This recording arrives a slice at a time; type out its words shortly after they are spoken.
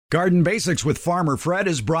Garden Basics with Farmer Fred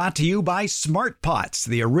is brought to you by Smart Pots,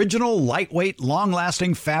 the original lightweight,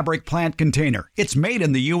 long-lasting fabric plant container. It's made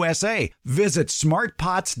in the USA. Visit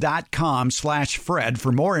smartpots.com/Fred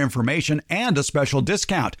for more information and a special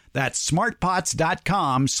discount. That's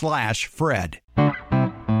smartpots.com/Fred.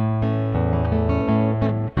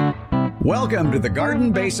 Welcome to the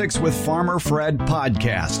Garden Basics with Farmer Fred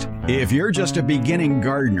podcast. If you're just a beginning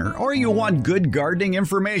gardener or you want good gardening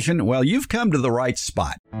information, well, you've come to the right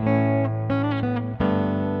spot.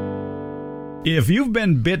 If you've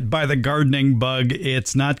been bit by the gardening bug,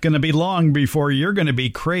 it's not going to be long before you're going to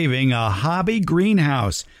be craving a hobby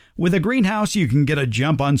greenhouse. With a greenhouse, you can get a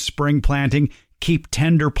jump on spring planting, keep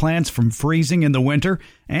tender plants from freezing in the winter,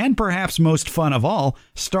 and perhaps most fun of all,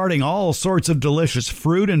 starting all sorts of delicious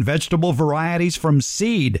fruit and vegetable varieties from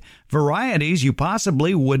seed, varieties you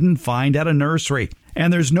possibly wouldn't find at a nursery.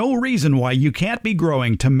 And there's no reason why you can't be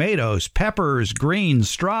growing tomatoes, peppers, greens,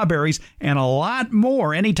 strawberries, and a lot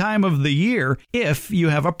more any time of the year if you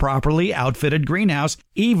have a properly outfitted greenhouse,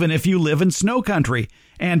 even if you live in snow country.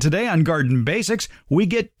 And today on Garden Basics, we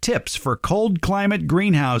get tips for cold climate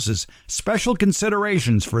greenhouses, special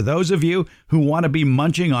considerations for those of you who want to be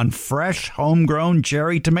munching on fresh, homegrown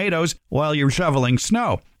cherry tomatoes while you're shoveling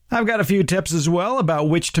snow. I've got a few tips as well about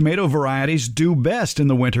which tomato varieties do best in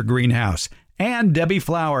the winter greenhouse. And Debbie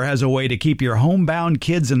Flower has a way to keep your homebound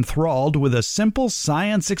kids enthralled with a simple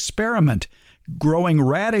science experiment: growing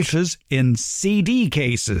radishes in CD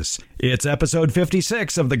cases. It's episode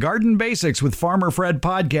 56 of the Garden Basics with Farmer Fred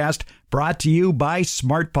podcast, brought to you by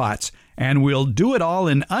Smart Pots. And we'll do it all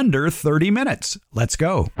in under 30 minutes. Let's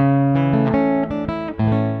go.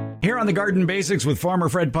 Here on the Garden Basics with Farmer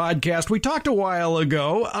Fred podcast, we talked a while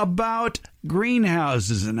ago about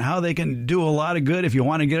greenhouses and how they can do a lot of good if you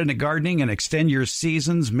want to get into gardening and extend your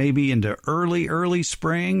seasons maybe into early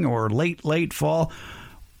spring or late fall.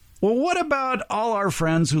 Well, what about all our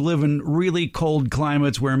friends who live in really cold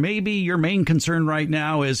climates where maybe your main concern right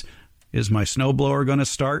now is my snowblower going to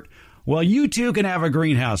start? Well, you too can have a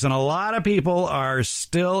greenhouse, and a lot of people are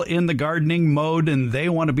still in the gardening mode, and they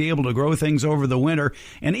want to be able to grow things over the winter.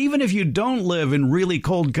 And even if you don't live in really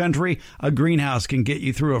cold country, a greenhouse can get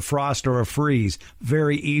you through a frost or a freeze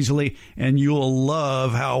very easily, and you'll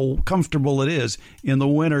love how comfortable it is in the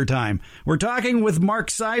wintertime. We're talking with Mark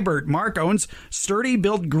Seibert. Mark owns Sturdy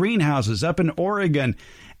Built Greenhouses up in Oregon.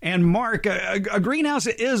 And Mark, a greenhouse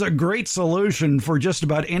is a great solution for just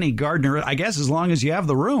about any gardener, I guess, as long as you have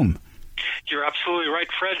the room. You're absolutely right,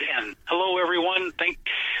 Fred. And hello, everyone. Thank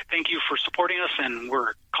you for supporting us. And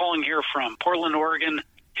we're calling here from Portland, Oregon.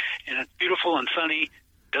 And it's beautiful and sunny.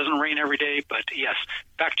 Doesn't rain every day. But yes,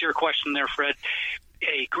 back to your question there, Fred.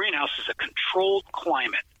 A greenhouse is a controlled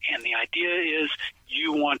climate. And the idea is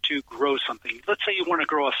you want to grow something. Let's say you want to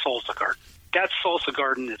grow a salsa garden. That salsa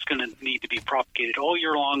garden is going to need to be propagated all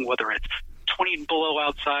year long, whether it's 20 below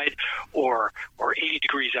outside or 80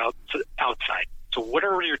 degrees outside. So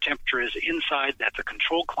whatever your temperature is inside, that's a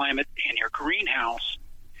controlled climate, and your greenhouse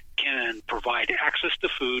can provide access to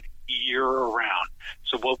food year-round.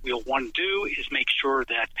 So what we'll want to do is make sure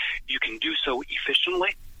that you can do so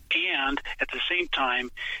efficiently, and at the same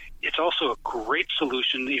time, it's also a great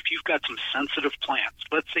solution if you've got some sensitive plants.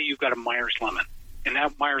 Let's say you've got a Myers lemon. And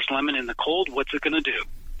that Myers lemon in the cold, what's it going to do?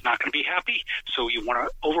 It's not going to be happy, so you want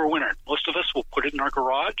to overwinter it. Most of us will put it in our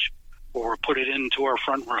garage or put it into our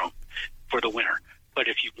front room for the winter. But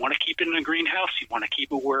if you want to keep it in a greenhouse, you want to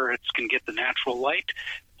keep it where it can get the natural light,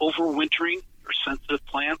 overwintering your sensitive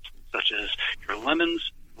plants, such as your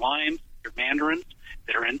lemons, limes, your mandarins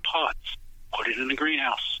that are in pots, put it in a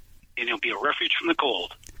greenhouse, and it'll be a refuge from the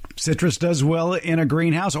cold. Citrus does well in a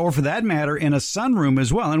greenhouse, or for that matter, in a sunroom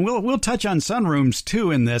as well. And we'll touch on sunrooms,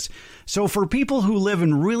 too, in this. So for people who live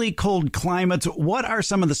in really cold climates, what are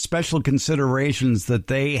some of the special considerations that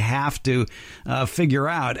they have to figure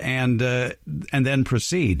out and then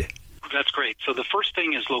proceed? That's great. So the first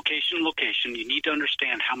thing is location. You need to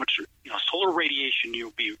understand how much solar radiation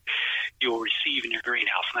you'll receive in your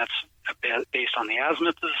greenhouse, and that's based on the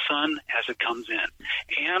azimuth of the sun as it comes in.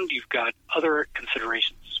 And you've got other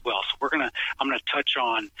considerations as well. So I'm going to touch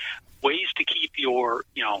on ways to keep to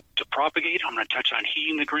propagate. I'm going to touch on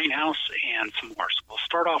heating the greenhouse and some more. So we'll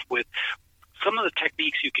start off with some of the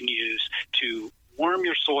techniques you can use to warm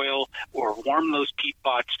your soil or warm those peat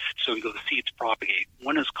pots so the seeds propagate.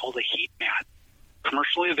 One is called a heat mat.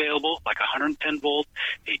 Commercially available, like 110 volt,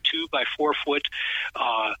 a 2 by 4 foot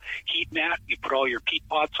heat mat. You put all your peat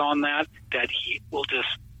pots on that. That heat will just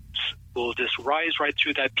rise right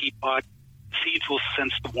through that peat pot. Seeds will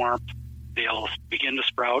sense the warmth. They'll begin to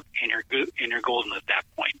sprout, and you're golden at that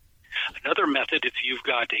point. Another method, if you've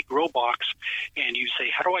got a grow box and you say,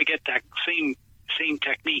 how do I get that same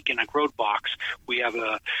technique in a grow box? We have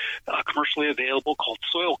a commercially available called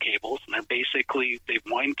soil cables, and they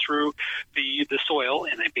wind through the soil,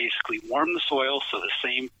 and they basically warm the soil so the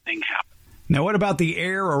same thing happens. Now, what about the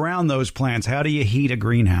air around those plants? How do you heat a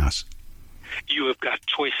greenhouse? You have got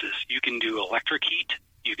choices. You can do electric heat.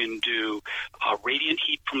 You can do radiant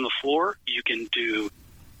heat from the floor. You can do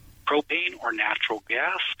propane or natural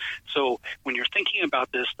gas. So when you're thinking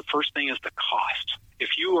about this, the first thing is the cost. If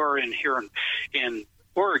you are here in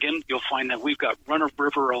Oregon, you'll find that we've got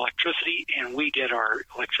run-of-river electricity, and we get our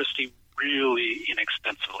electricity really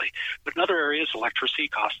inexpensively. But in other areas, electricity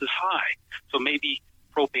cost is high. So maybe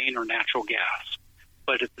propane or natural gas.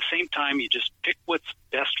 But at the same time, you just pick what's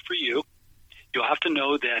best for you. You'll have to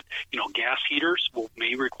know that, gas heaters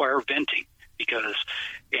may require venting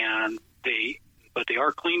but they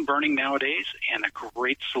are clean burning nowadays and a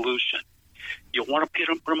great solution. You'll want to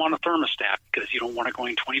put them on a thermostat because you don't want it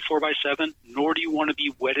going 24/7, nor do you want to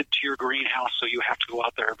be wedded to your greenhouse so you have to go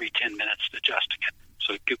out there every 10 minutes adjusting it.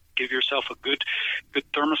 So give yourself a good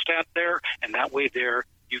thermostat there, and that way there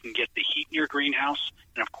you can get the heat in your greenhouse.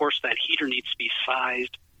 And of course, that heater needs to be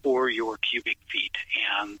sized for your cubic feet,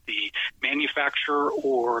 and the manufacturer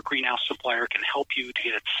or greenhouse supplier can help you to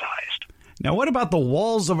get it sized. Now, what about the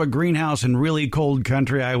walls of a greenhouse in really cold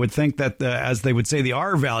country? I would think that, as they would say, the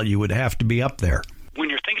R value would have to be up there. When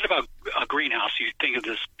you're thinking about a greenhouse, you think of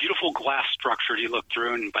this beautiful glass structure you look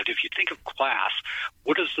through, but if you think of glass,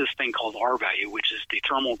 what is this thing called R value, which is the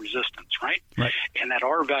thermal resistance, right? Right. And that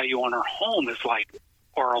R value on our home is like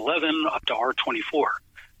R11 up to R24.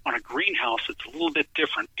 On a greenhouse, it's a little bit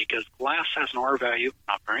different because glass has an R value,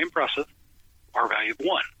 not very impressive, R value of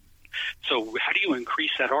 1. So how do you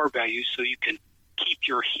increase that R value so you can keep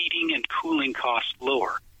your heating and cooling costs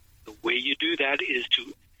lower? The way you do that is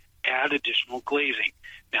to add additional glazing.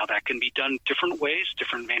 Now, that can be done different ways.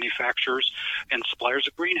 Different manufacturers and suppliers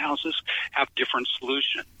of greenhouses have different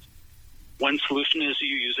solutions. One solution is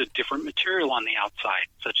you use a different material on the outside,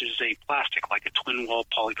 such as a plastic, like a twin-wall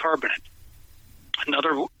polycarbonate.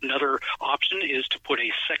 Another option is to put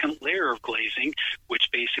a second layer of glazing, which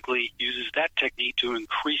basically uses that technique to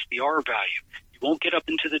increase the R value. You won't get up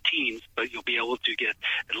into the teens, but you'll be able to get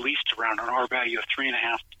at least around an R value of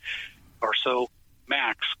 3.5 or so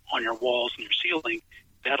max on your walls and your ceiling.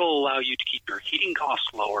 That'll allow you to keep your heating costs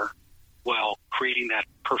lower while creating that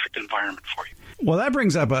perfect environment for you. Well, that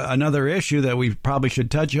brings up another issue that we probably should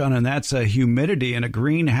touch on, and that's humidity in a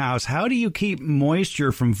greenhouse. How do you keep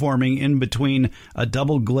moisture from forming in between a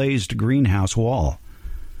double-glazed greenhouse wall?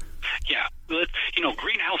 Yeah,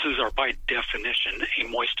 greenhouses are by definition a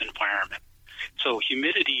moist environment. So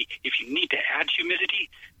humidity, if you need to add humidity,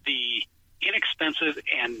 the inexpensive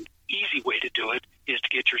and easy way to do it is to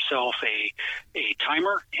get yourself a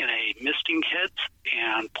timer and a misting kit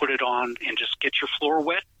and put it on and just get your floor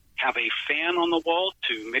wet. Have a fan on the wall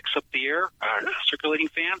to mix up the air, a circulating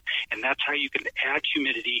fan, and that's how you can add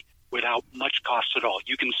humidity without much cost at all.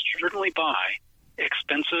 You can certainly buy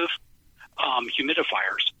expensive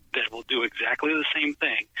humidifiers that will do exactly the same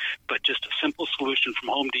thing, but just a simple solution from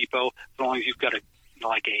Home Depot, as long as you've got a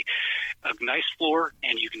nice floor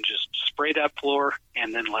and you can just spray that floor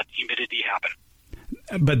and then let humidity happen.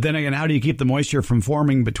 But then again, how do you keep the moisture from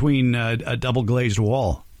forming between a double glazed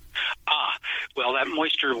wall? Well, that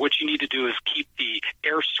moisture, what you need to do is keep the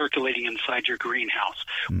air circulating inside your greenhouse.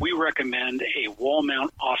 We recommend a wall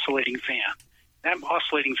mount oscillating fan. That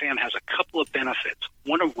oscillating fan has a couple of benefits,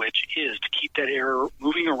 one of which is to keep that air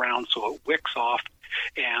moving around so it wicks off,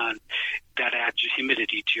 and that adds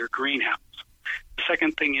humidity to your greenhouse. The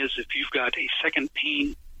second thing is if you've got a second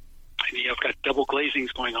pane and you've got double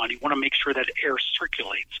glazings going on, you want to make sure that air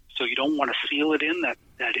circulates. So you don't want to seal it in,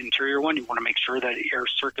 that interior one. You want to make sure that air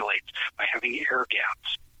circulates by having air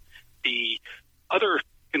gaps. The other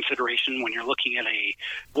consideration when you're looking at a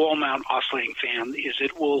wall mount oscillating fan is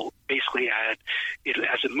it will basically as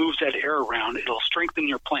it moves that air around, it'll strengthen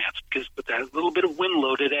your plants, because with that little bit of wind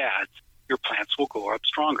load it adds, your plants will grow up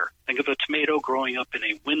stronger. Think of a tomato growing up in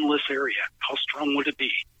a windless area. How strong would it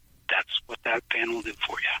be? That's what that fan will do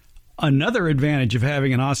for you. Another advantage of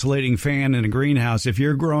having an oscillating fan in a greenhouse, if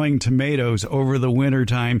you're growing tomatoes over the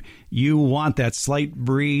wintertime, you want that slight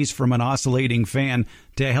breeze from an oscillating fan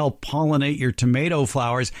to help pollinate your tomato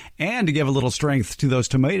flowers and to give a little strength to those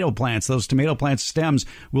tomato plants. Those tomato plant stems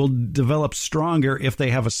will develop stronger if they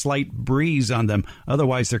have a slight breeze on them.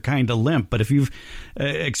 Otherwise, they're kind of limp. But if you've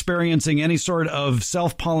experiencing any sort of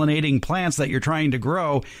self-pollinating plants that you're trying to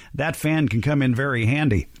grow, that fan can come in very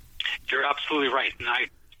handy. You're absolutely right. And I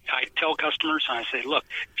tell customers, and I say, look,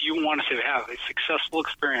 if you want to have a successful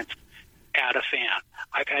experience add a fan.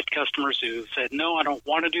 I've had customers who said, no, I don't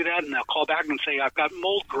want to do that, and they'll call back and say, I've got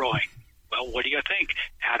mold growing. Well, what do you think?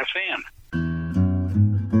 Add a fan.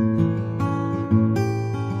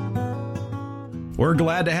 We're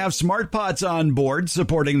glad to have Smart Pots on board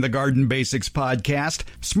supporting the Garden Basics podcast.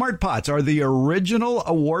 Smart Pots are the original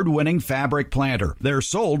award-winning fabric planter. They're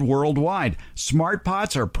sold worldwide. Smart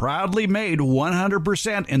Pots are proudly made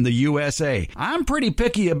 100% in the USA. I'm pretty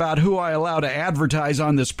picky about who I allow to advertise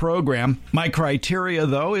on this program. My criteria,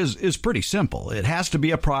 though, is pretty simple. It has to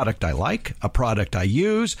be a product I like, a product I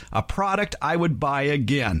use, a product I would buy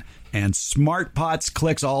again. And Smart Pots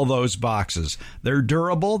clicks all those boxes. They're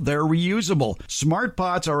durable, they're reusable. Smart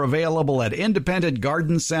Pots are available at independent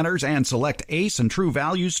garden centers and select Ace and True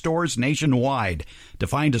Value stores nationwide. To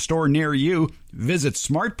find a store near you, visit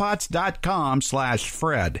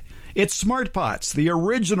smartpots.com/Fred. It's Smart Pots, the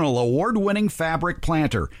original award-winning fabric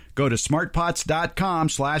planter. Go to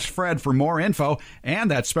smartpots.com/Fred for more info and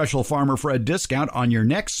that special Farmer Fred discount on your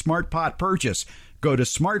next Smart Pot purchase. Go to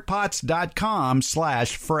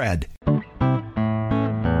smartpots.com/Fred.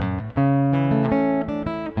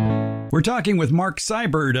 We're talking with Mark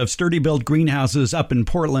Seibert of Sturdy Built Greenhouses up in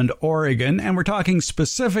Portland, Oregon, and we're talking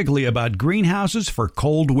specifically about greenhouses for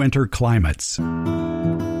cold winter climates.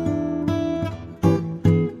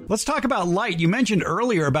 Let's talk about light. You mentioned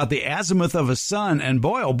earlier about the azimuth of a sun, and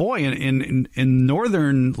boy, oh boy, in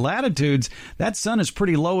northern latitudes, that sun is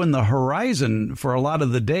pretty low in the horizon for a lot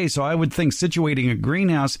of the day. So I would think situating a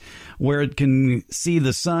greenhouse where it can see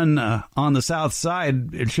the sun on the south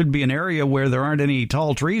side, it should be an area where there aren't any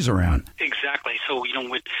tall trees around. Exactly. So,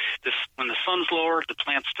 with this, when the sun's lower, the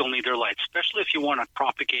plants still need their light, especially if you want to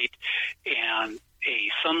propagate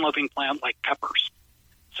a sun-loving plant like peppers.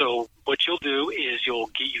 So what you'll do is you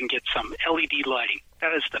can get some LED lighting.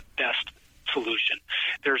 That is the best solution.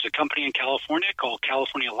 There's a company in California called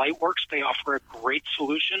California Lightworks. They offer a great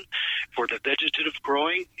solution for the vegetative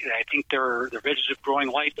growing. I think their vegetative growing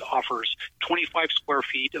light offers 25 square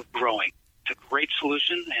feet of growing. It's a great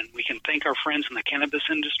solution, and we can thank our friends in the cannabis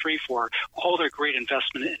industry for all their great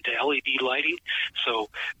investment into LED lighting. So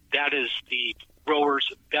that is the grower's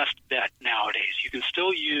best bet nowadays. You can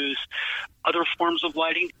still use other forms of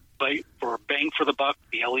lighting, but for bang for the buck,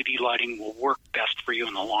 the LED lighting will work best for you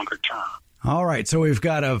in the longer term. All right, so we've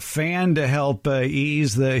got a fan to help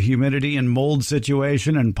ease the humidity and mold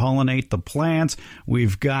situation and pollinate the plants.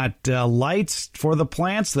 We've got lights for the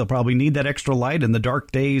plants. They'll probably need that extra light in the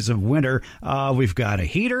dark days of winter. We've got a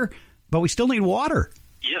heater, but we still need water.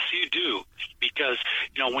 Yes, you do, because,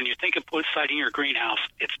 when you think of siding your greenhouse,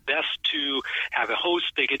 it's best to have a hose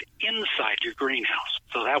spigot inside your greenhouse.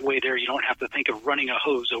 So that way there you don't have to think of running a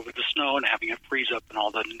hose over the snow and having it freeze up and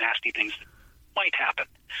all the nasty things that might happen.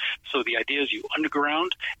 So the idea is you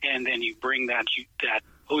underground, and then you bring that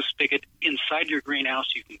hose spigot inside your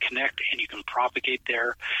greenhouse. You can connect and you can propagate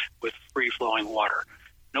there with free-flowing water.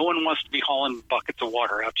 No one wants to be hauling buckets of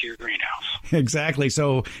water out to your greenhouse. Exactly.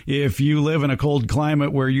 So if you live in a cold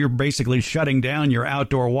climate where you're basically shutting down your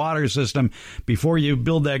outdoor water system before you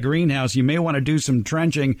build that greenhouse, you may want to do some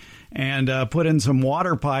trenching and put in some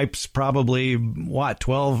water pipes, probably,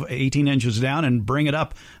 12, 18 inches down, and bring it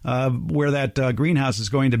up where that greenhouse is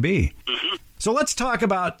going to be. Mm-hmm. So let's talk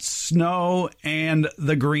about snow and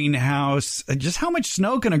the greenhouse. Just how much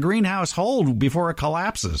snow can a greenhouse hold before it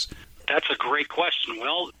collapses? That's a great question.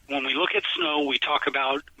 Well, when we look at snow, we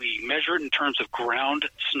measure it in terms of ground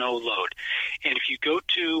snow load. And if you go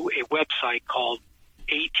to a website called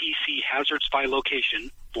ATC Hazards by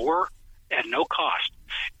Location, at no cost,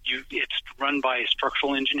 it's run by a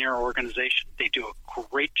structural engineer organization. They do a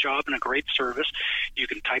great job and a great service. You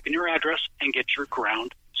can type in your address and get your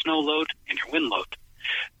ground snow load and your wind load.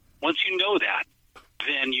 Once you know that,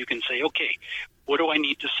 then you can say, okay, what do I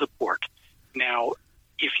need to support? Now,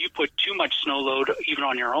 if you put too much snow load even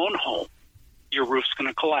on your own home, your roof's going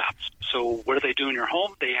to collapse. So what do they do in your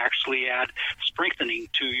home? They actually add strengthening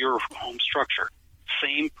to your home structure.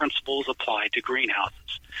 Same principles apply to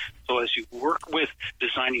greenhouses. So as you work with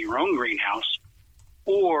designing your own greenhouse,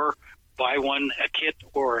 or buy a kit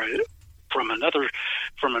or from another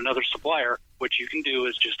supplier, what you can do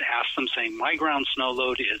is just ask them, saying, my ground snow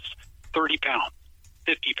load is 30 pounds,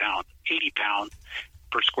 50 pounds, 80 pounds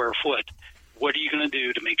per square foot. What are you going to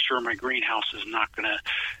do to make sure my greenhouse is not going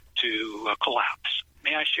to collapse?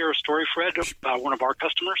 May I share a story, Fred, about one of our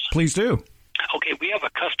customers? Please do. Okay, we have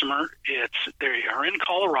a customer. They are in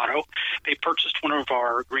Colorado. They purchased one of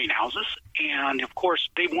our greenhouses, and of course,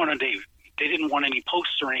 they didn't want any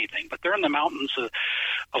posts or anything, but they're in the mountains of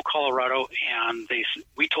Colorado, and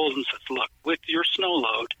we told them, look, with your snow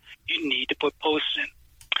load, you need to put posts in.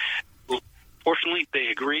 Fortunately, they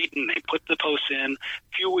agreed and they put the posts in.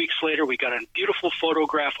 A few weeks later, we got a beautiful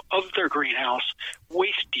photograph of their greenhouse,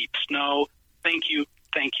 waist-deep snow. Thank you,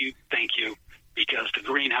 thank you, thank you, because the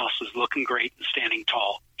greenhouse is looking great and standing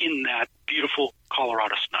tall in that beautiful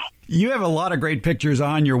Colorado snow. You have a lot of great pictures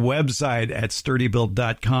on your website at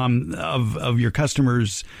SturdyBuilt.com of your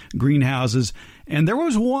customers' greenhouses. And there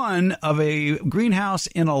was one of a greenhouse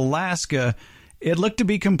in Alaska. It looked to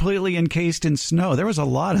be completely encased in snow. There was a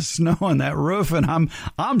lot of snow on that roof, and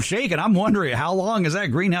I'm shaking. I'm wondering, how long is that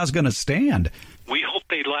greenhouse going to stand? We hope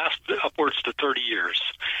they last upwards to 30 years.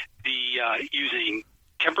 Using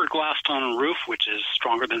tempered glass on a roof, which is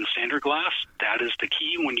stronger than standard glass, that is the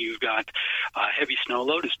key when you've got heavy snow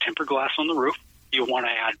load, is tempered glass on the roof. You'll want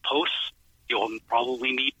to add posts. You'll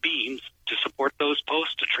probably need beams to support those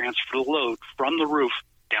posts to transfer the load from the roof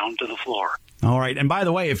down to the floor. All right. And by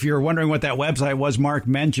the way, if you're wondering what that website was Mark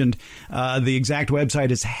mentioned, the exact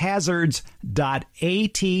website is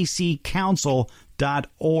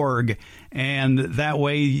hazards.atccouncil.org. And that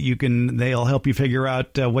way they'll help you figure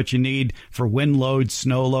out what you need for wind loads,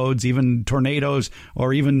 snow loads, even tornadoes,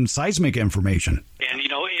 or even seismic information. And,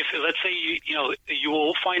 if let's say, you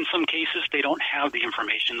will find some cases they don't have the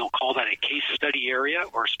information. They'll call that a case study area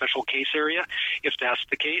or a special case area. If that's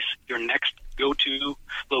the case, your next go-to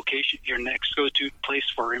location, your next go-to place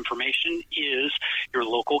for information is your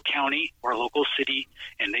local county or local city,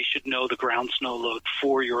 and they should know the ground snow load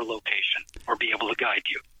for your location or be able to guide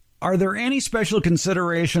you. Are there any special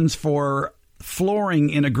considerations for flooring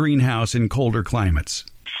in a greenhouse in colder climates?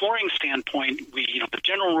 Flooring standpoint, the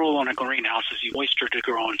general rule on a greenhouse is you moisture to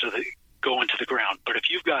go into the ground. But if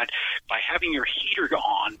you've got, by having your heater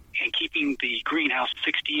on and keeping the greenhouse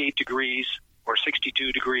 68 degrees or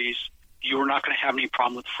 62 degrees, you are not going to have any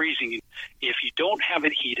problem with freezing. If you don't have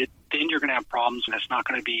it heated, then you're going to have problems, and it's not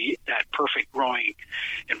going to be that perfect growing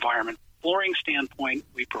environment. Flooring standpoint,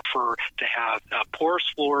 we prefer to have a porous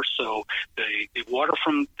floor, so the water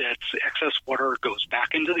from that's excess water goes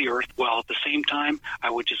back into the earth. While at the same time,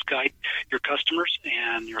 I would just guide your customers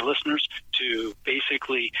and your listeners to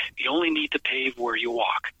basically, you only need to pave where you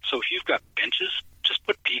walk. So if you've got benches, just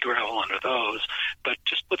put pea gravel under those, but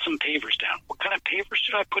just put some pavers down. What kind of pavers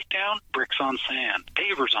should I put down? Bricks on sand,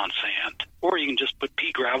 pavers on sand, or you can just put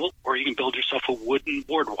pea gravel, or you can build yourself a wooden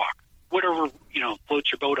boardwalk. Whatever,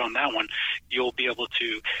 floats your boat on that one, you'll be able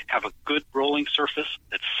to have a good rolling surface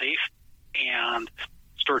that's safe and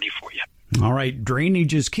sturdy for you. All right.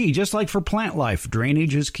 Drainage is key, just like for plant life.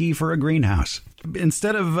 Drainage is key for a greenhouse.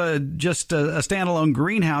 Instead of just a standalone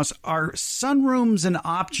greenhouse, are sunrooms an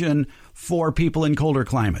option for people in colder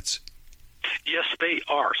climates? Yes, they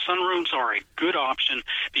are. Sunrooms are a good option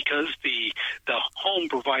because the home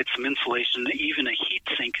provides some insulation, even a heat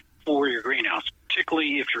sink for your greenhouse,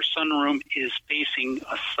 particularly if your sunroom is facing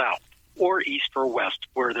south or east or west,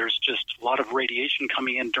 where there's just a lot of radiation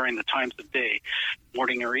coming in during the times of day,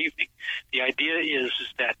 morning or evening. The idea is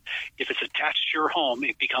that if it's attached to your home,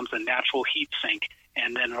 it becomes a natural heat sink,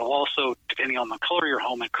 and then it'll also, depending on the color of your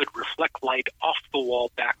home, it could reflect light off the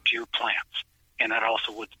wall back to your plants. And that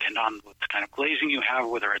also would depend on what kind of glazing you have,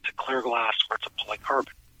 whether it's a clear glass or it's a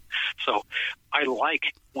polycarbonate. So I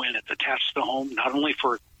like when it's attached to the home, not only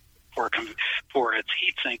for its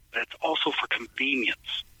heat sink, but it's also for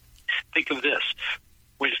convenience. Think of this.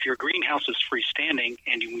 If your greenhouse is freestanding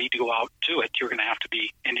and you need to go out to it, you're going to have to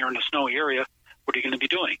be, and you're in a snowy area, what are you going to be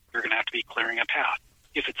doing? You're going to have to be clearing a path.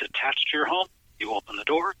 If it's attached to your home, you open the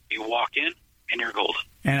door, you walk in, and you're golden.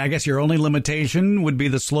 And I guess your only limitation would be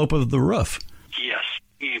the slope of the roof. Yes,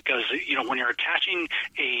 because when you're attaching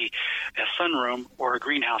a sunroom or a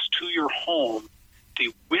greenhouse to your home,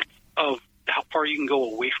 the width of how far you can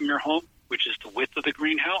go away from your home, which is the width of the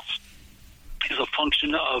greenhouse, is a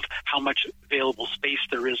function of how much available space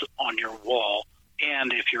there is on your wall,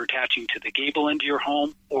 and if you're attaching to the gable end of your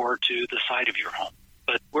home or to the side of your home.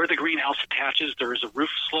 But where the greenhouse attaches, there is a roof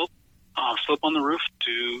slope on the roof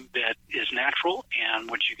that is natural, and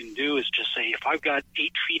what you can do is just say, if I've got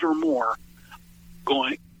 8 feet or more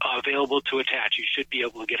available to attach, you should be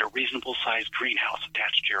able to get a reasonable sized greenhouse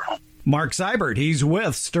attached to your home. Mark Seibert, he's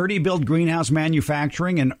with Sturdy Built Greenhouse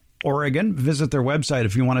Manufacturing in Oregon. Visit their website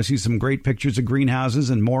if you want to see some great pictures of greenhouses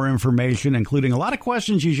and more information, including a lot of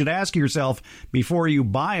questions you should ask yourself before you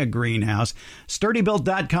buy a greenhouse.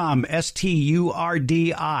 SturdyBuilt.com,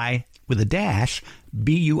 STURDI with a dash,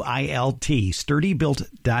 BUILT,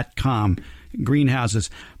 SturdyBuilt.com. Greenhouses.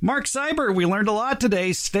 Mark Seibert, we learned a lot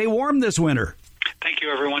today. Stay warm this winter. Thank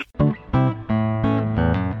you, everyone.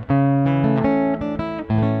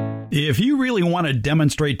 If you really want to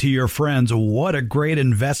demonstrate to your friends what a great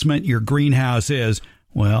investment your greenhouse is,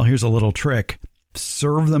 well, here's a little trick.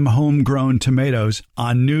 serve them homegrown tomatoes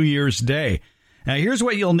on New Year's Day. Now, here's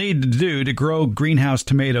what you'll need to do to grow greenhouse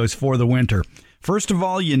tomatoes for the winter. First of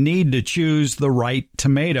all, you need to choose the right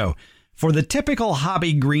tomato. For the typical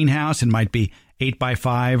hobby greenhouse, it might be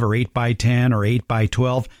 8x5 or 8x10 or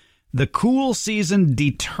 8x12. The cool season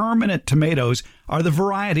determinate tomatoes are the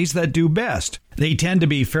varieties that do best. They tend to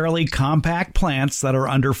be fairly compact plants that are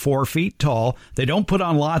under 4 feet tall. They don't put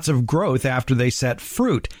on lots of growth after they set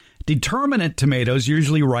fruit. Determinate tomatoes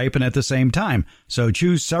usually ripen at the same time, so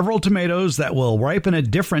choose several tomatoes that will ripen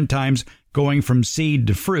at different times, going from seed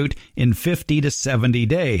to fruit in 50 to 70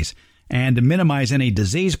 days. And to minimize any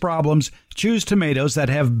disease problems, choose tomatoes that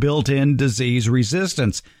have built-in disease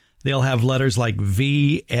resistance. They'll have letters like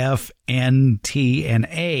V, F, N, T, and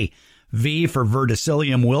A. V for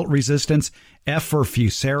verticillium wilt resistance, F for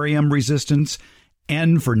fusarium resistance,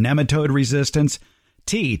 N for nematode resistance,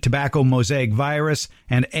 T, tobacco mosaic virus,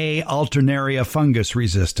 and A, alternaria fungus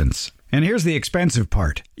resistance. And here's the expensive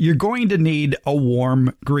part. You're going to need a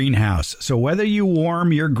warm greenhouse. So whether you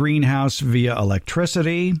warm your greenhouse via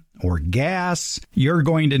electricity or gas, you're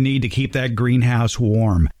going to need to keep that greenhouse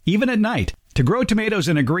warm, even at night. To grow tomatoes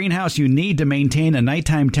in a greenhouse, you need to maintain a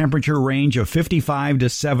nighttime temperature range of 55 to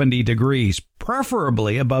 70 degrees,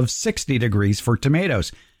 preferably above 60 degrees for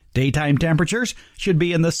tomatoes. Daytime temperatures should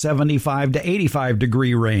be in the 75 to 85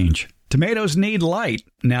 degree range. Tomatoes need light.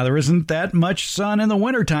 Now, there isn't that much sun in the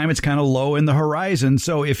wintertime. It's kind of low in the horizon.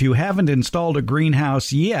 So if you haven't installed a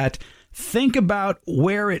greenhouse yet, think about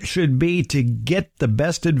where it should be to get the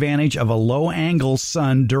best advantage of a low-angle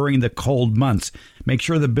sun during the cold months. Make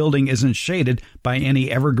sure the building isn't shaded by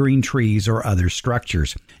any evergreen trees or other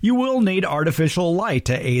structures. You will need artificial light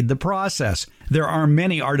to aid the process. There are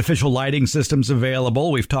many artificial lighting systems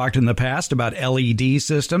available. We've talked in the past about LED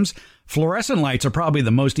systems. Fluorescent lights are probably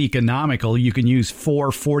the most economical. You can use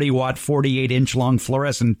 4 40-watt, 48-inch long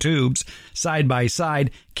fluorescent tubes side by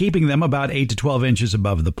side, keeping them about 8 to 12 inches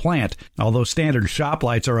above the plant. Although standard shop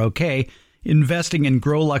lights are okay, investing in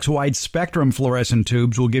Grolux wide spectrum fluorescent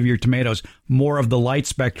tubes will give your tomatoes more of the light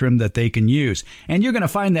spectrum that they can use. And you're going to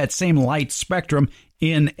find that same light spectrum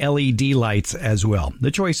in LED lights as well.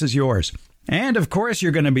 The choice is yours. And of course,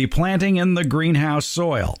 you're going to be planting in the greenhouse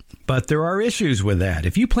soil. But there are issues with that.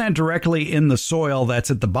 If you plant directly in the soil that's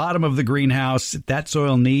at the bottom of the greenhouse, that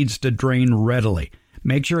soil needs to drain readily.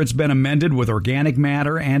 Make sure it's been amended with organic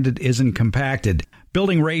matter and it isn't compacted.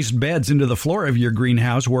 Building raised beds into the floor of your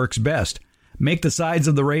greenhouse works best. Make the sides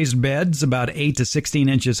of the raised beds about 8 to 16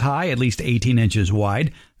 inches high, at least 18 inches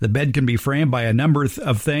wide. The bed can be framed by a number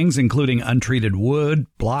of things, including untreated wood,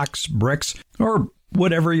 blocks, bricks, or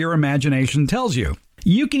whatever your imagination tells you.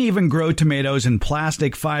 You can even grow tomatoes in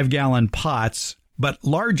plastic 5-gallon pots, but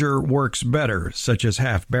larger works better, such as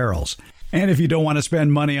half barrels. And if you don't want to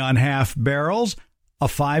spend money on half barrels, a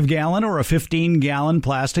 5-gallon or a 15-gallon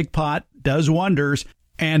plastic pot does wonders.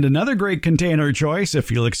 And another great container choice,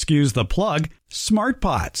 if you'll excuse the plug, Smart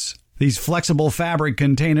Pots. These flexible fabric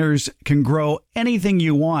containers can grow anything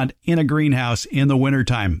you want in a greenhouse in the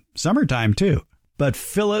wintertime, summertime too. But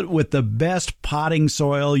fill it with the best potting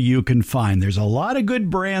soil you can find. There's a lot of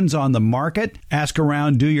good brands on the market. Ask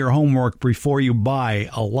around, do your homework before you buy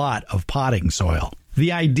a lot of potting soil.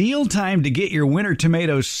 The ideal time to get your winter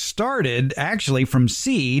tomatoes started, actually from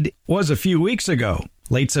seed, was a few weeks ago,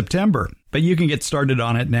 late September. But you can get started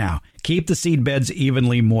on it now. Keep the seed beds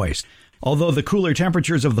evenly moist. Although the cooler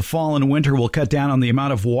temperatures of the fall and winter will cut down on the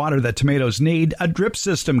amount of water that tomatoes need, a drip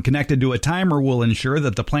system connected to a timer will ensure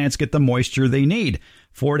that the plants get the moisture they need.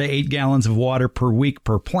 4 to 8 gallons of water per week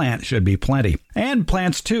per plant should be plenty. And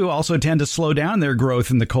plants, too, also tend to slow down their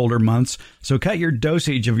growth in the colder months, so cut your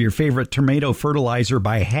dosage of your favorite tomato fertilizer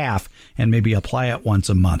by half and maybe apply it once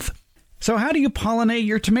a month. So how do you pollinate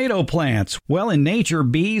your tomato plants? Well, in nature,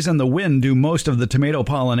 bees and the wind do most of the tomato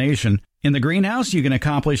pollination. In the greenhouse, you can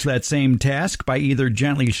accomplish that same task by either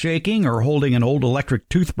gently shaking or holding an old electric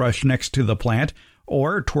toothbrush next to the plant,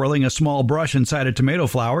 or twirling a small brush inside a tomato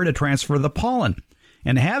flower to transfer the pollen.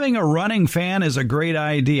 And having a running fan is a great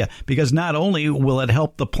idea because not only will it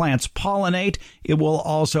help the plants pollinate, it will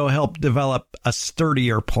also help develop a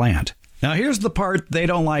sturdier plant. Now here's the part they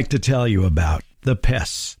don't like to tell you about, the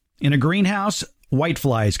pests. In a greenhouse,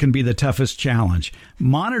 whiteflies can be the toughest challenge.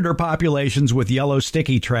 Monitor populations with yellow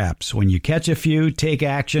sticky traps. When you catch a few, take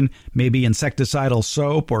action. Maybe insecticidal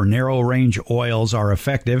soap or narrow-range oils are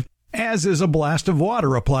effective, as is a blast of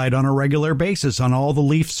water applied on a regular basis on all the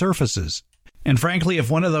leaf surfaces. And frankly,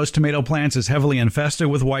 if one of those tomato plants is heavily infested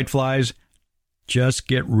with whiteflies, just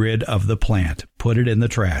get rid of the plant. Put it in the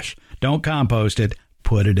trash. Don't compost it.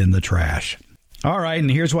 Put it in the trash. All right,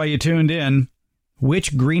 and here's why you tuned in.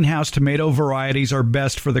 which greenhouse tomato varieties are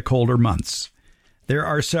best for the colder months. There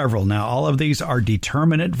are several. Now, all of these are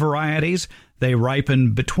determinate varieties. They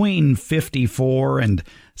ripen between 54 and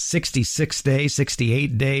 66 days,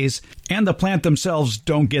 68 days, and the plant themselves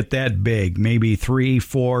don't get that big, maybe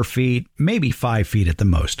 3-4 feet, maybe 5 feet at the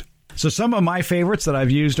most. So some of my favorites that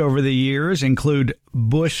I've used over the years include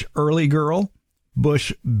Bush Early Girl,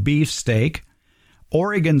 Bush Beefsteak,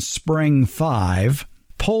 Oregon Spring 5,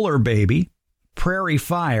 Polar Baby, Prairie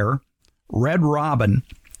Fire, Red Robin,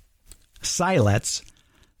 Silets,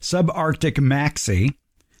 Subarctic Maxi,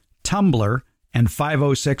 Tumbler, and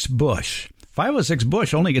 506 Bush. 506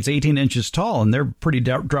 Bush only gets 18 inches tall, and they're pretty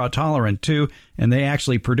drought tolerant too, and they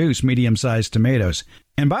actually produce medium-sized tomatoes.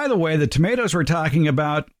 And by the way, the tomatoes we're talking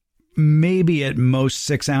about, maybe at most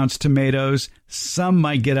 6-ounce tomatoes. Some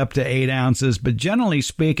might get up to 8 ounces, but generally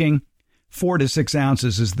speaking, 4 to 6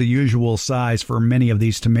 ounces is the usual size for many of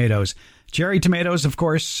these tomatoes. Cherry tomatoes, of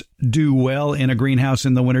course, do well in a greenhouse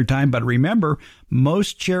in the wintertime, but remember,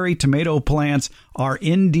 most cherry tomato plants are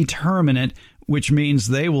indeterminate, which means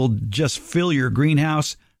they will just fill your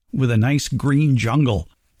greenhouse with a nice green jungle.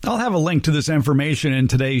 I'll have a link to this information in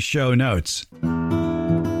today's show notes.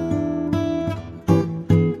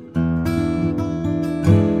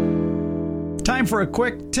 Time for a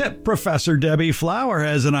quick tip. Professor Debbie Flower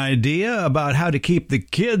has an idea about how to keep the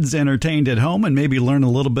kids entertained at home and maybe learn a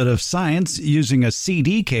little bit of science using a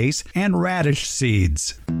CD case and radish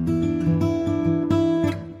seeds.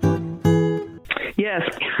 Yes,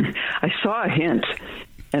 I saw a hint,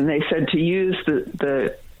 and they said to use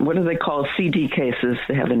the what do they call CD cases?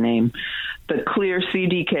 They have a name. The clear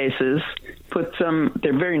CD cases,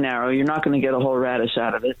 they're very narrow. You're not going to get a whole radish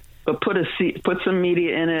out of it, but put some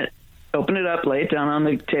media in it. Open it up, lay it down on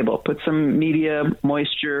the table, put some media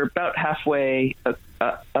moisture about halfway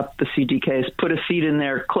up the CD case, put a seed in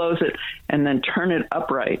there, close it, and then turn it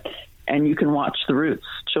upright, and you can watch the roots.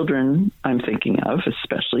 Children, I'm thinking of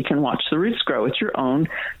especially, can watch the roots grow. It's your own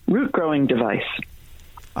root growing device.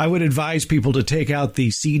 I would advise people to take out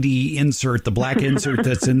the CD insert, the black insert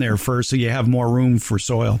that's in there first, so you have more room for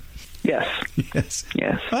soil. Yes.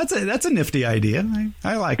 Well, that's a nifty idea.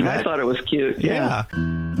 I like that. I thought it was cute. Yeah.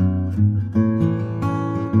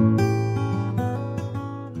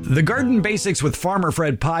 The Garden Basics with Farmer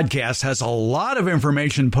Fred podcast has a lot of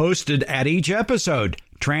information posted at each episode.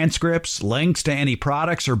 Transcripts, links to any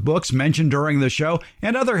products or books mentioned during the show,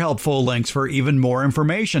 and other helpful links for even more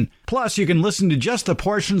information. Plus, you can listen to just the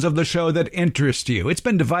portions of the show that interest you. It's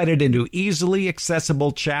been divided into easily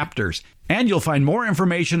accessible chapters. And you'll find more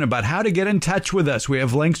information about how to get in touch with us. We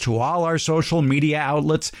have links to all our social media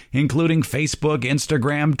outlets, including Facebook,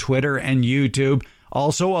 Instagram, Twitter, and YouTube.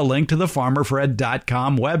 Also, a link to the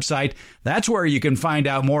farmerfred.com website. That's where you can find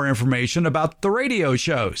out more information about the radio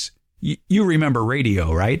shows. You remember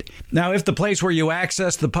radio, right? Now, if the place where you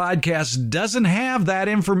access the podcast doesn't have that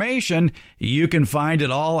information, you can find it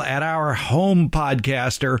all at our home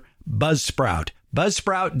podcaster, Buzzsprout,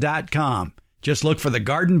 buzzsprout.com. Just look for the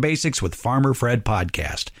Garden Basics with Farmer Fred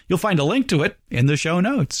podcast. You'll find a link to it in the show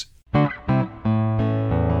notes.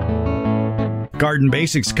 Garden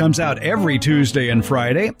Basics comes out every Tuesday and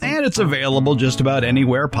Friday, and it's available just about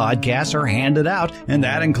anywhere podcasts are handed out, and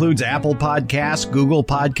that includes Apple Podcasts, Google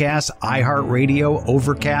Podcasts, iHeartRadio,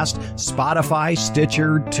 Overcast, Spotify,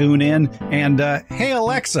 Stitcher, TuneIn, and hey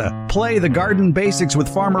Alexa, play the Garden Basics with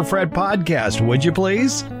Farmer Fred podcast, would you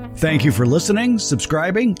please? Thank you for listening,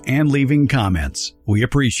 subscribing, and leaving comments. We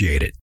appreciate it.